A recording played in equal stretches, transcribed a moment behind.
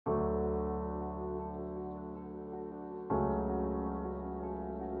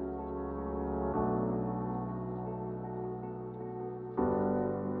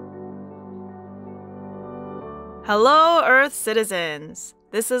Hello, Earth citizens!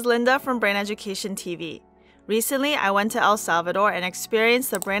 This is Linda from Brain Education TV. Recently, I went to El Salvador and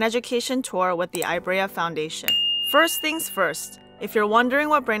experienced the Brain Education Tour with the IBREA Foundation. First things first, if you're wondering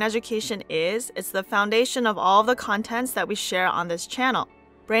what Brain Education is, it's the foundation of all of the contents that we share on this channel.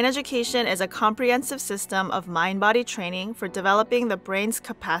 Brain Education is a comprehensive system of mind-body training for developing the brain's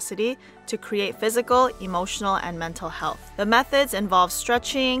capacity to create physical, emotional, and mental health. The methods involve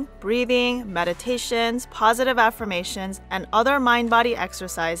stretching, breathing, meditations, positive affirmations, and other mind-body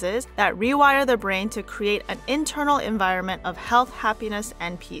exercises that rewire the brain to create an internal environment of health, happiness,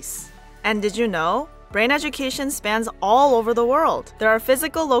 and peace. And did you know? Brain education spans all over the world. There are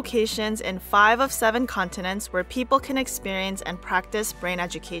physical locations in 5 of 7 continents where people can experience and practice brain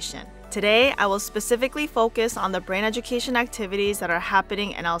education. Today, I will specifically focus on the brain education activities that are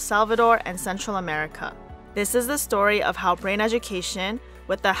happening in El Salvador and Central America. This is the story of how brain education,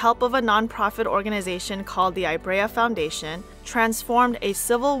 with the help of a nonprofit organization called the IBREA Foundation, transformed a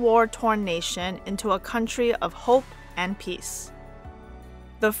civil war-torn nation into a country of hope and peace.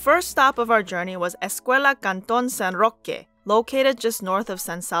 The first stop of our journey was Escuela Cantón San Roque, located just north of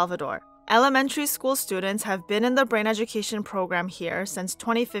San Salvador. Elementary school students have been in the brain education program here since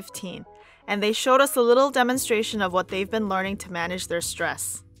 2015, and they showed us a little demonstration of what they've been learning to manage their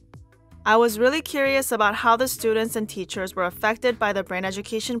stress. I was really curious about how the students and teachers were affected by the brain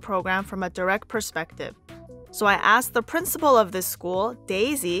education program from a direct perspective. So I asked the principal of this school,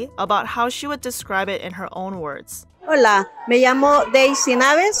 Daisy, about how she would describe it in her own words. Hola, me llamo Daisy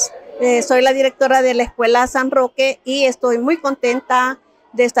Naves, soy la directora de la Escuela San Roque y estoy muy contenta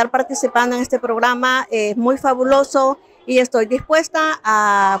de estar participando en este programa, es muy fabuloso y estoy dispuesta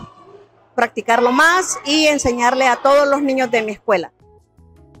a practicarlo más y enseñarle a todos los niños de mi escuela.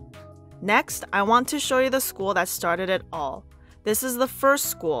 Next, I want to show you the school that started it all. This is the first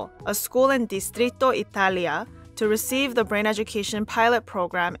school, a school in Distrito Italia, to receive the brain education pilot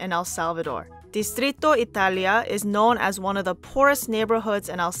program in El Salvador. Distrito Italia is known as one of the poorest neighborhoods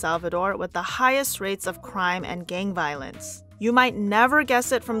in El Salvador with the highest rates of crime and gang violence. You might never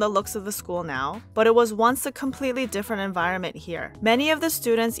guess it from the looks of the school now, but it was once a completely different environment here. Many of the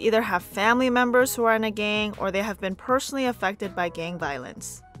students either have family members who are in a gang or they have been personally affected by gang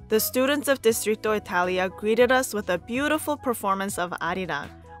violence. The students of Distrito Italia greeted us with a beautiful performance of Arirang,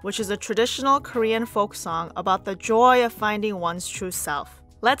 which is a traditional Korean folk song about the joy of finding one's true self.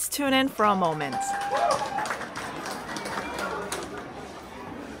 Let's tune in for a moment.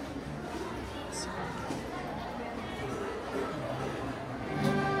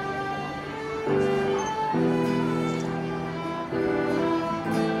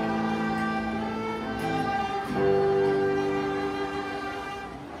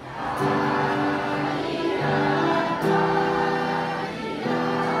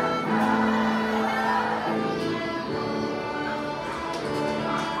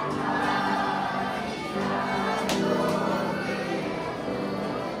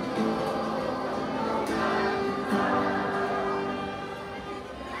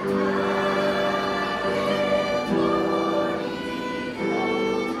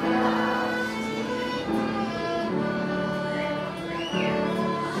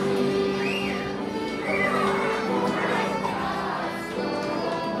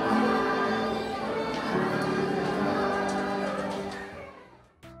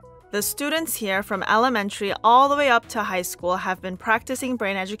 The students here from elementary all the way up to high school have been practicing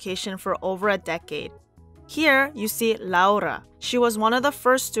brain education for over a decade. Here, you see Laura. She was one of the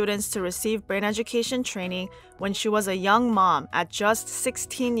first students to receive brain education training when she was a young mom at just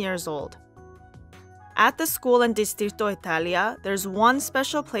 16 years old. At the school in Distrito Italia, there's one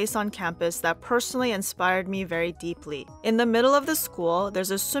special place on campus that personally inspired me very deeply. In the middle of the school,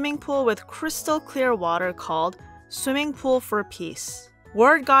 there's a swimming pool with crystal clear water called Swimming Pool for Peace.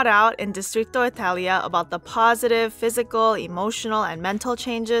 Word got out in Distrito Italia about the positive physical, emotional, and mental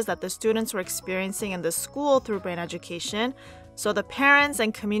changes that the students were experiencing in the school through brain education, so the parents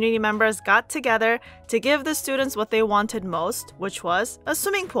and community members got together to give the students what they wanted most, which was a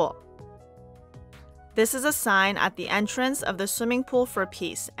swimming pool. This is a sign at the entrance of the Swimming Pool for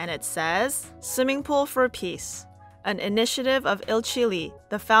Peace, and it says, Swimming Pool for Peace, an initiative of Ilchi Lee,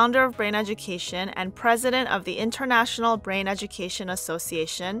 the founder of Brain Education and president of the International Brain Education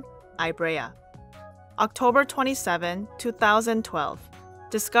Association, IBREA. October 27, 2012.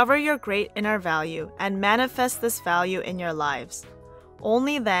 Discover your great inner value and manifest this value in your lives.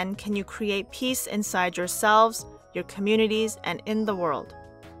 Only then can you create peace inside yourselves, your communities, and in the world.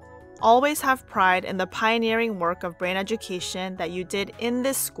 Always have pride in the pioneering work of brain education that you did in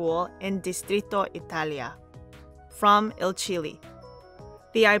this school in Distrito Italia. From Il Chile.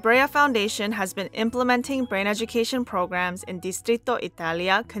 The IBREA Foundation has been implementing brain education programs in Distrito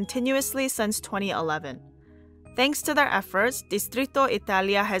Italia continuously since 2011. Thanks to their efforts, Distrito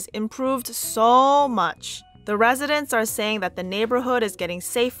Italia has improved so much. The residents are saying that the neighborhood is getting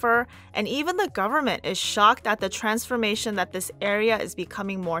safer, and even the government is shocked at the transformation that this area is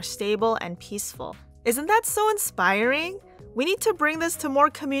becoming more stable and peaceful. Isn't that so inspiring? We need to bring this to more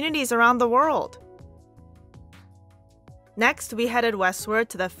communities around the world. Next, we headed westward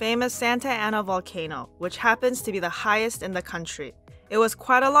to the famous Santa Ana volcano, which happens to be the highest in the country. It was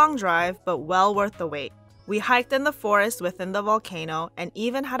quite a long drive, but well worth the wait. We hiked in the forest within the volcano and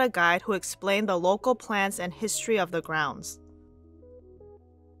even had a guide who explained the local plants and history of the grounds.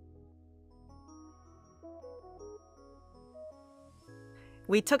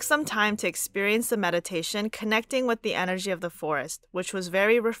 We took some time to experience the meditation connecting with the energy of the forest, which was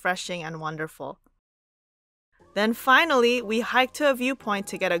very refreshing and wonderful. Then finally, we hiked to a viewpoint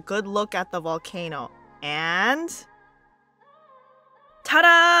to get a good look at the volcano. And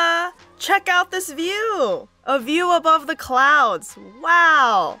ta-da! Check out this view! A view above the clouds!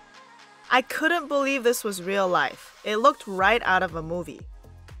 Wow! I couldn't believe this was real life. It looked right out of a movie.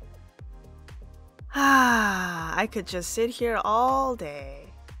 I could just sit here all day.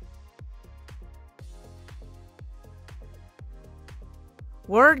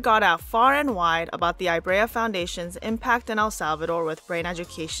 Word got out far and wide about the IBREA Foundation's impact in El Salvador with brain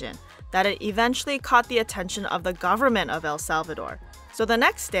education, that it eventually caught the attention of the government of El Salvador. So the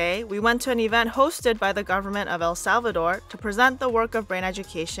next day, we went to an event hosted by the government of El Salvador to present the work of brain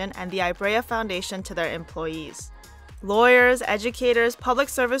education and the IBREA Foundation to their employees. Lawyers, educators, public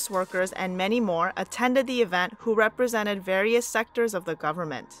service workers, and many more attended the event who represented various sectors of the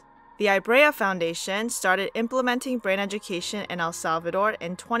government. The IBREA Foundation started implementing brain education in El Salvador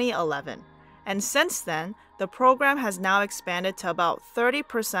in 2011, and since then, the program has now expanded to about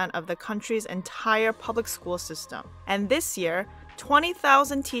 30% of the country's entire public school system. And this year,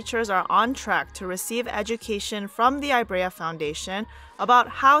 20,000 teachers are on track to receive education from the IBREA Foundation about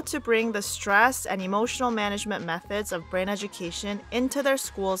how to bring the stress and emotional management methods of brain education into their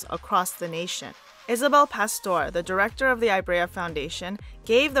schools across the nation. Isabel Pastor, the director of the IBREA Foundation,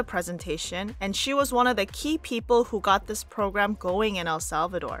 gave the presentation, and she was one of the key people who got this program going in El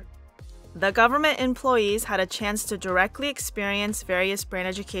Salvador. The government employees had a chance to directly experience various brain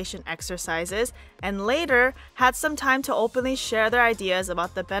education exercises and later had some time to openly share their ideas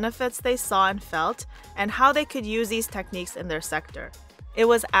about the benefits they saw and felt and how they could use these techniques in their sector. It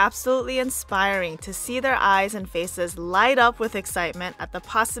was absolutely inspiring to see their eyes and faces light up with excitement at the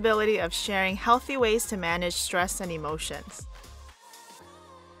possibility of sharing healthy ways to manage stress and emotions.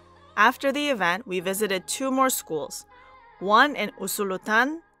 After the event, we visited 2 more schools, one in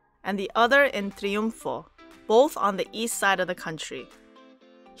Usulutan and the other in Triunfo, both on the east side of the country.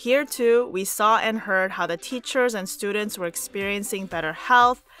 Here too, we saw and heard how the teachers and students were experiencing better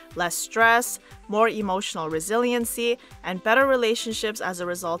health, less stress, more emotional resiliency, and better relationships as a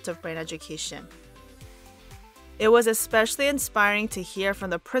result of brain education. It was especially inspiring to hear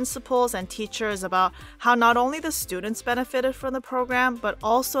from the principals and teachers about how not only the students benefited from the program, but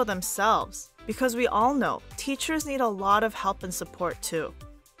also themselves. Because we all know, teachers need a lot of help and support too.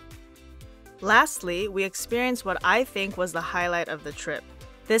 Lastly, we experienced what I think was the highlight of the trip.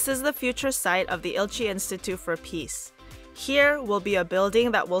 This is the future site of the Ilchi Institute for Peace. Here will be a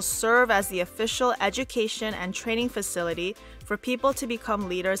building that will serve as the official education and training facility for people to become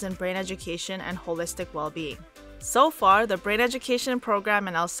leaders in brain education and holistic well-being. So far, the brain education program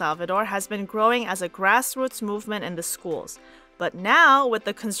in El Salvador has been growing as a grassroots movement in the schools. But now, with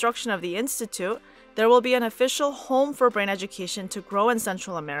the construction of the institute, there will be an official home for brain education to grow in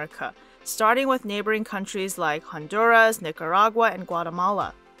Central America, starting with neighboring countries like Honduras, Nicaragua, and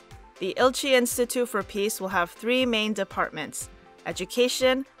Guatemala. The Ilchi Institute for Peace will have 3 main departments: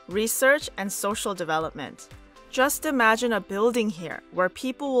 education, research, and social development. Just imagine a building here where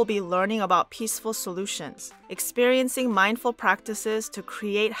people will be learning about peaceful solutions, experiencing mindful practices to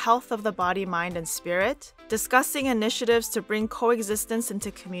create health of the body, mind, and spirit, discussing initiatives to bring coexistence into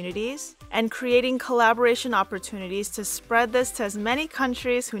communities, and creating collaboration opportunities to spread this to as many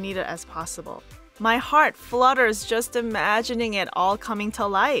countries who need it as possible. My heart flutters just imagining it all coming to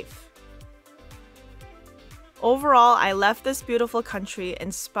life. Overall, I left this beautiful country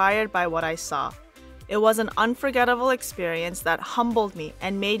inspired by what I saw. It was an unforgettable experience that humbled me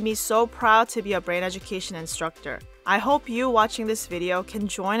and made me so proud to be a brain education instructor. I hope you watching this video can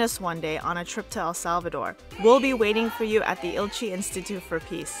join us one day on a trip to El Salvador. We'll be waiting for you at the Ilchi Institute for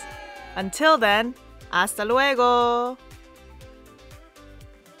Peace. Until then, hasta luego!